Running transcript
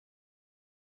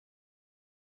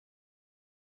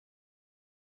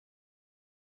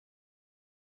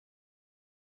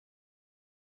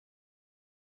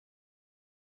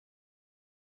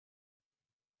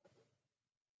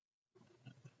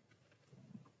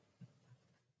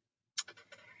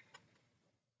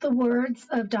The words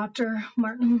of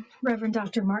Reverend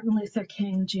Dr. Martin Luther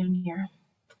King Jr.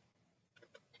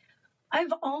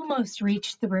 I've almost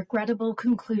reached the regrettable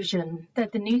conclusion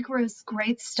that the Negro's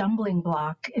great stumbling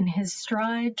block in his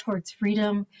stride towards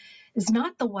freedom is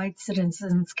not the white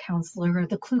citizens' counselor or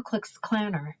the Ku Klux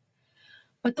Klanner,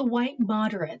 but the white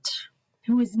moderate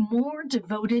who is more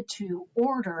devoted to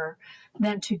order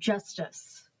than to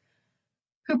justice,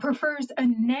 who prefers a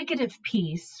negative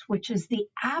peace, which is the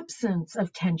absence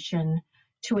of tension,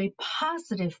 to a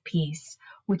positive peace,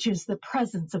 which is the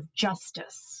presence of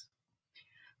justice,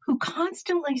 who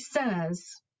constantly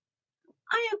says,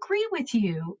 I agree with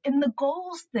you in the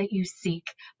goals that you seek,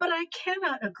 but I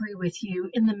cannot agree with you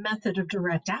in the method of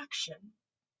direct action,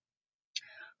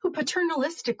 who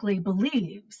paternalistically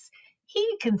believes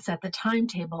he can set the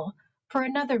timetable for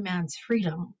another man's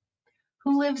freedom,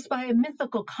 who lives by a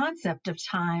mythical concept of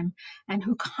time, and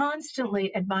who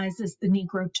constantly advises the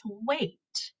Negro to wait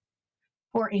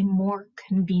for a more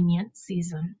convenient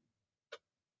season.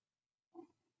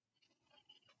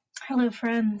 Hello,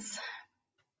 friends.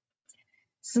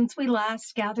 Since we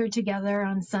last gathered together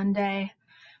on Sunday,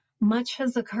 much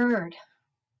has occurred.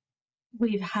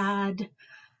 We've had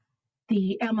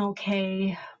the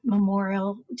MLK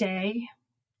Memorial Day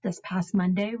this past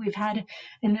Monday. We've had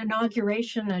an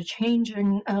inauguration, a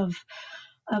changing of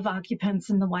occupants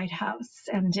in the White House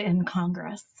and in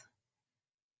Congress.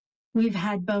 We've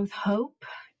had both hope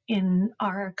in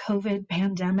our COVID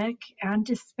pandemic and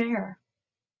despair.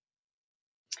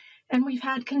 And we've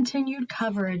had continued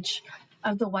coverage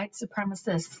of the white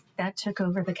supremacists that took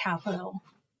over the Capitol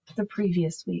the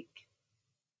previous week.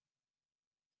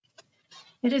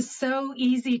 It is so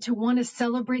easy to want to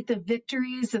celebrate the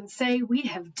victories and say we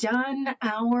have done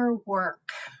our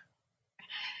work.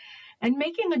 And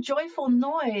making a joyful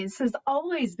noise has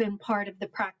always been part of the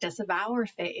practice of our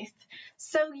faith.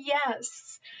 So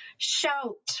yes,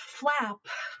 shout, flap,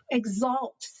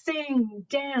 exalt, sing,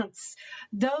 dance.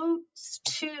 Those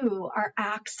too are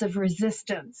acts of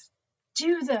resistance.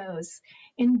 Do those.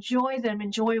 Enjoy them.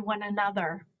 Enjoy one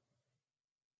another.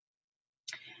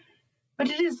 But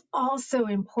it is also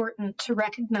important to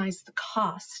recognize the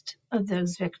cost of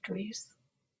those victories.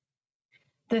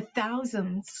 The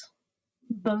thousands,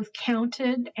 both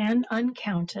counted and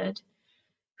uncounted,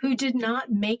 who did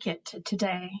not make it to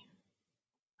today,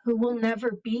 who will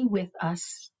never be with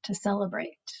us to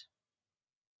celebrate.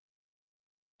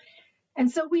 And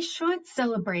so we should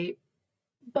celebrate,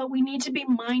 but we need to be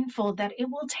mindful that it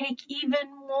will take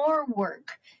even more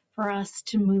work for us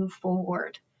to move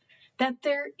forward, that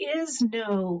there is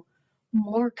no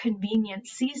more convenient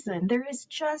season. There is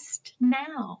just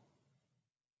now.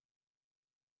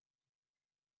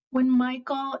 When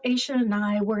Michael, Aisha, and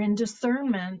I were in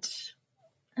discernment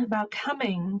about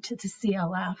coming to the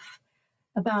CLF,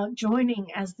 about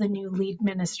joining as the new lead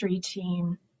ministry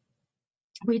team,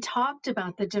 we talked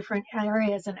about the different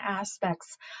areas and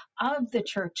aspects of the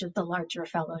Church of the Larger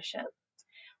Fellowship.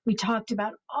 We talked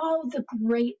about all the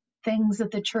great things that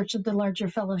the Church of the Larger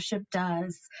Fellowship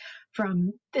does,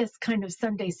 from this kind of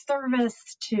Sunday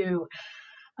service to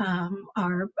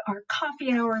our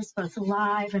coffee hours, both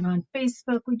live and on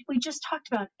Facebook. We just talked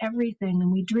about everything,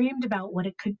 and we dreamed about what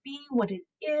it could be, what it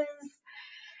is,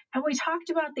 and we talked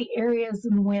about the areas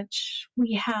in which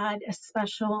we had a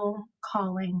special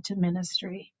calling to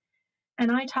ministry.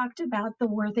 And I talked about the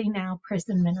Worthy Now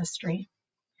prison ministry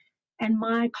and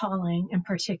my calling in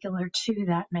particular to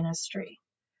that ministry.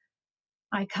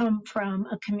 I come from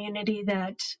a community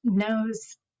that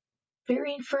knows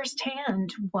very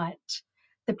firsthand what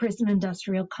the prison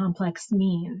industrial complex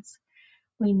means.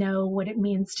 We know what it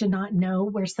means to not know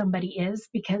where somebody is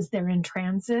because they're in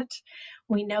transit.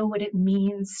 We know what it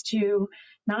means to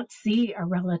not see a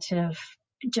relative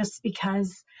just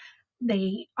because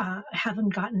they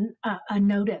haven't gotten a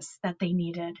notice that they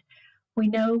needed. We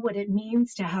know what it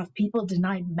means to have people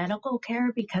denied medical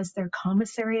care because their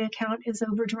commissary account is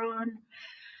overdrawn.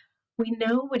 We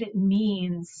know what it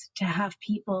means to have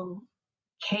people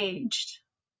caged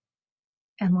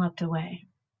and locked away.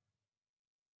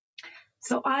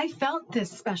 So I felt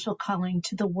this special calling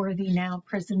to the Worthy Now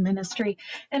prison ministry,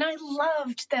 and I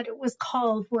loved that it was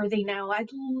called Worthy Now. I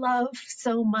love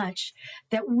so much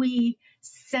that we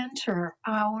center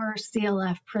our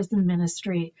CLF prison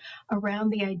ministry around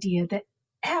the idea that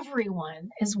everyone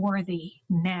is worthy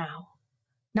now,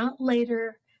 not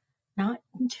later, not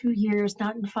in 2 years,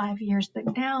 not in 5 years,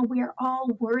 but now we are all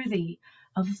worthy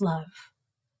of love.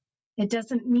 It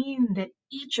doesn't mean that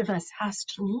each of us has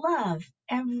to love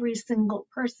every single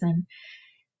person.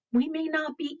 We may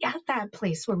not be at that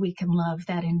place where we can love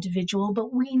that individual,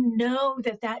 but we know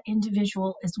that that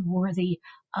individual is worthy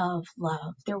of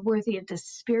love. They're worthy of the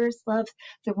Spirit's love.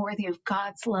 They're worthy of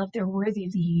God's love. They're worthy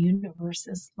of the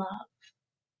universe's love.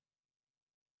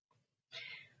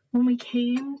 When we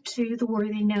came to the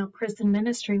Worthy Now Prison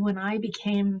Ministry, when I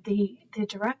became the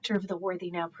director of the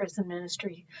Worthy Now Prison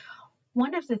Ministry,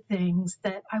 one of the things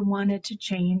that I wanted to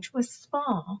change was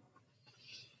small.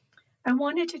 I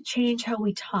wanted to change how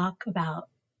we talk about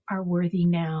our Worthy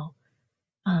Now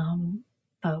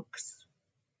folks.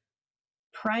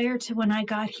 Prior to when I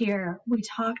got here, we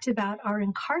talked about our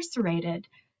incarcerated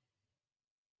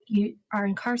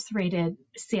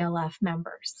CLF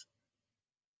members.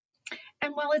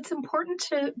 And while it's important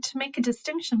to make a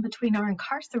distinction between our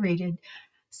incarcerated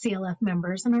CLF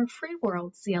members and our free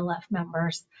world CLF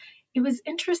members, it was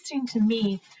interesting to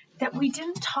me that we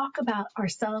didn't talk about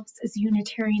ourselves as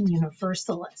Unitarian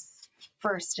Universalists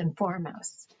first and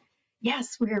foremost.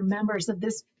 Yes, we are members of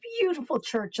this beautiful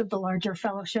church of the larger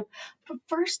fellowship, but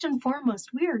first and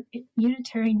foremost, we are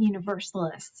Unitarian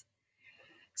Universalists.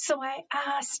 So I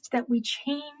asked that we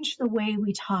change the way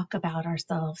we talk about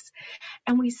ourselves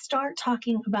and we start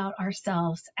talking about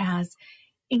ourselves as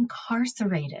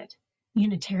incarcerated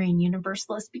Unitarian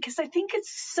Universalists, because I think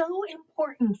it's so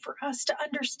important for us to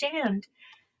understand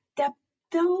that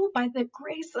though by the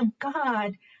grace of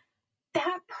God,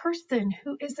 that person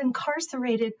who is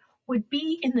incarcerated would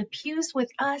be in the pews with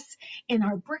us in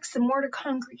our bricks and mortar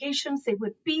congregations. They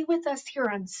would be with us here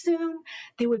on Zoom.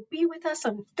 They would be with us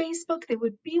on Facebook. They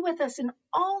would be with us in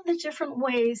all the different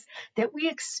ways that we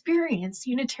experience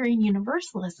Unitarian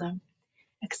Universalism,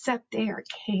 except they are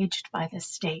caged by the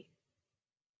state.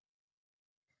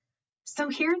 So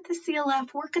here at the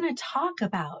CLF, we're going to talk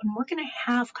about and we're going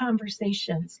to have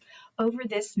conversations over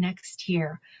this next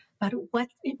year about what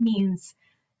it means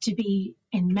to be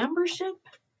in membership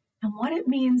and what it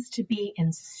means to be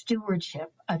in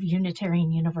stewardship of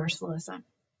Unitarian Universalism.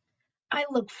 I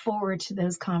look forward to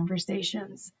those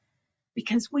conversations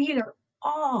because we are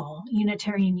all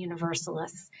Unitarian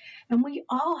Universalists and we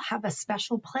all have a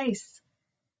special place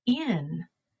in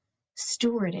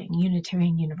stewarding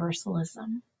Unitarian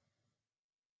Universalism.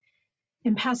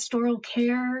 In pastoral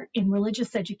care, in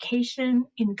religious education,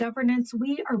 in governance,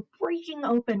 we are breaking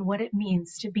open what it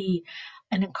means to be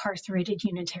an incarcerated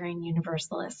Unitarian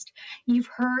Universalist. You've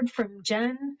heard from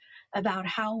Jen about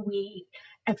how we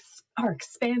are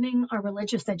expanding our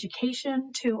religious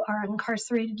education to our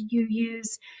incarcerated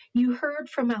UUs. You heard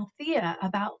from Althea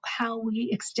about how we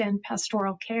extend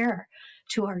pastoral care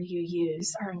to our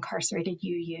UUs, our incarcerated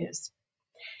UUs.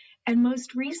 And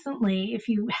most recently, if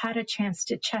you had a chance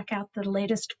to check out the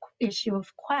latest issue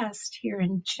of Quest here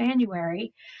in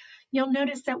January, you'll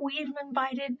notice that we've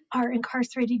invited our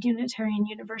incarcerated Unitarian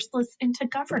Universalists into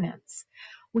governance.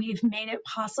 We've made it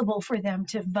possible for them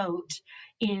to vote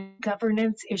in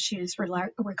governance issues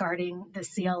regarding the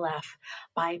CLF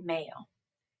by mail.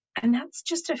 And that's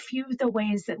just a few of the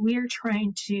ways that we are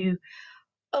trying to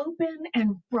open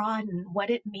and broaden what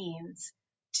it means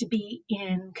to be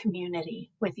in community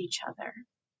with each other.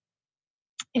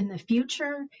 In the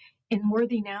future, in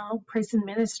Worthy Now Prison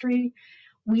Ministry,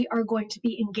 we are going to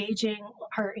be engaging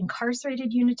our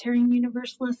incarcerated Unitarian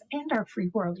Universalists and our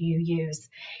Free World UUs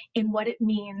in what it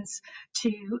means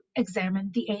to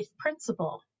examine the eighth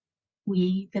principle.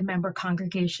 We, the member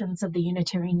congregations of the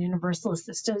Unitarian Universalist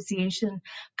Association,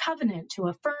 covenant to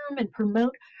affirm and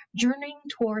promote journeying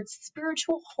towards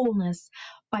spiritual wholeness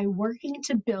by working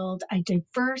to build a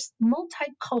diverse,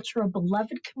 multicultural,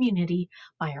 beloved community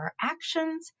by our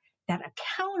actions that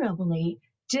accountably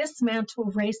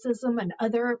dismantle racism and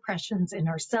other oppressions in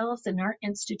ourselves and our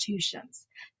institutions.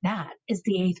 That is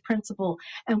the eighth principle,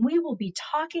 and we will be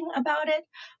talking about it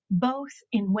both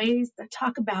in ways that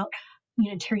talk about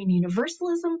Unitarian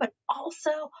Universalism, but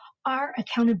also our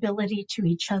accountability to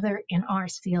each other in our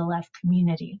CLF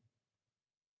community.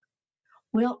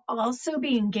 We'll also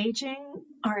be engaging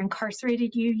our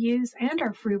incarcerated UUs and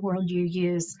our Free World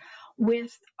UUs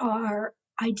with our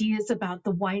ideas about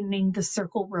the Widening the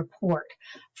Circle report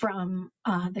from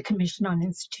the Commission on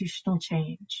Institutional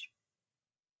Change.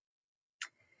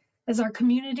 As our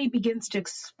community begins to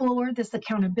explore this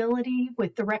accountability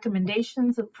with the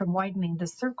recommendations from Widening the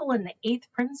Circle and the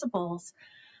eighth principles,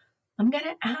 I'm going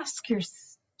to ask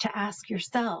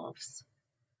yourselves,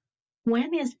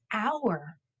 when is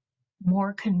our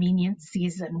more convenient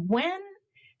season? When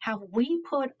have we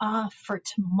put off for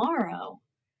tomorrow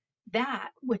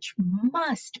that which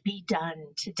must be done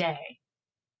today?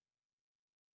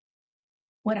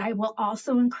 What I will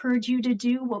also encourage you to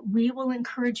do, what we will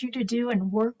encourage you to do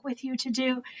and work with you to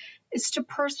do, is to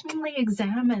personally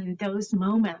examine those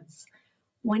moments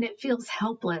when it feels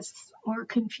helpless or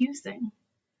confusing.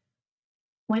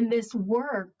 When this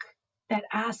work that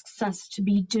asks us to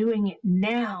be doing it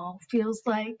now feels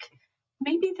like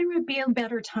maybe there would be a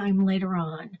better time later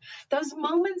on. Those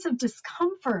moments of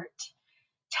discomfort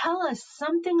tell us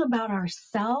something about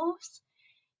ourselves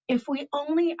if we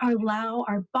only allow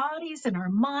our bodies and our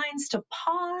minds to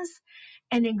pause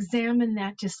and examine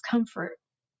that discomfort.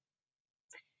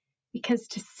 Because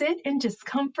to sit in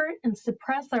discomfort and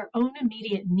suppress our own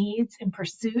immediate needs in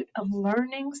pursuit of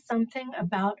learning something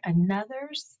about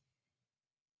another's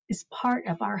is part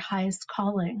of our highest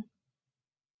calling.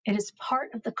 It is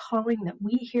part of the calling that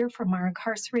we hear from our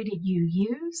incarcerated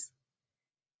UUs.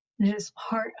 And it is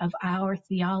part of our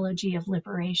theology of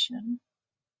liberation.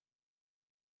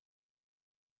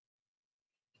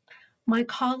 My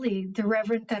colleague, the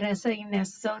Reverend Teresa Inés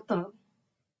Soto,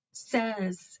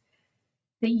 says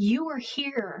that you are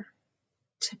here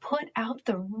to put out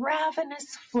the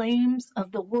ravenous flames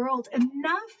of the world.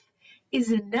 Enough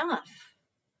is enough.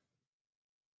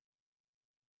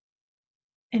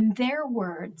 In their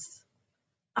words,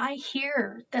 I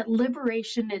hear that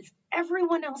liberation is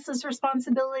everyone else's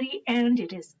responsibility and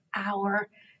it is our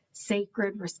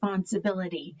sacred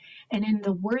responsibility. And in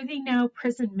the Worthy Now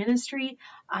prison ministry,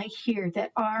 I hear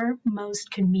that our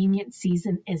most convenient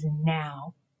season is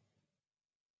now.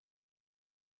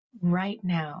 Right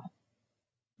now.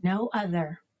 No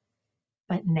other,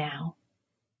 but now.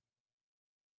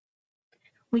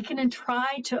 We can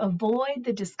try to avoid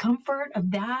the discomfort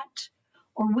of that,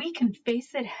 or we can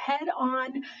face it head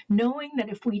on, knowing that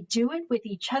if we do it with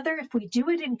each other, if we do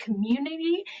it in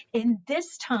community, in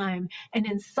this time, and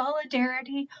in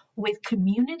solidarity with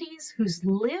communities whose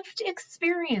lived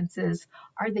experiences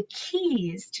are the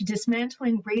keys to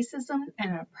dismantling racism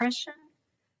and oppression,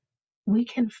 we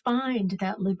can find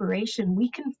that liberation. We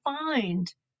can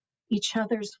find each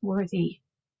other's worthiness,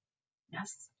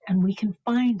 and we can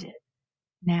find it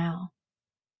now.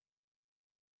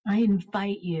 I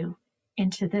invite you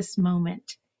into this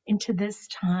moment, into this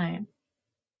time,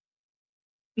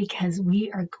 because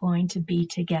we are going to be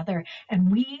together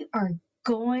and we are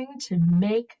going to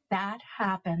make that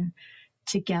happen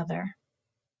together.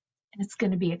 And it's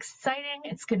going to be exciting.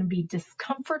 It's going to be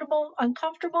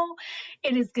uncomfortable.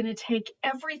 It is going to take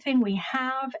everything we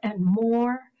have and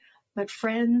more. But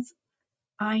friends,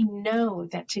 I know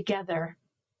that together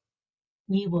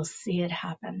we will see it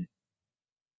happen.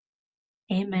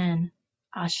 Amen.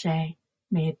 Ashe.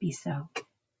 May it be so.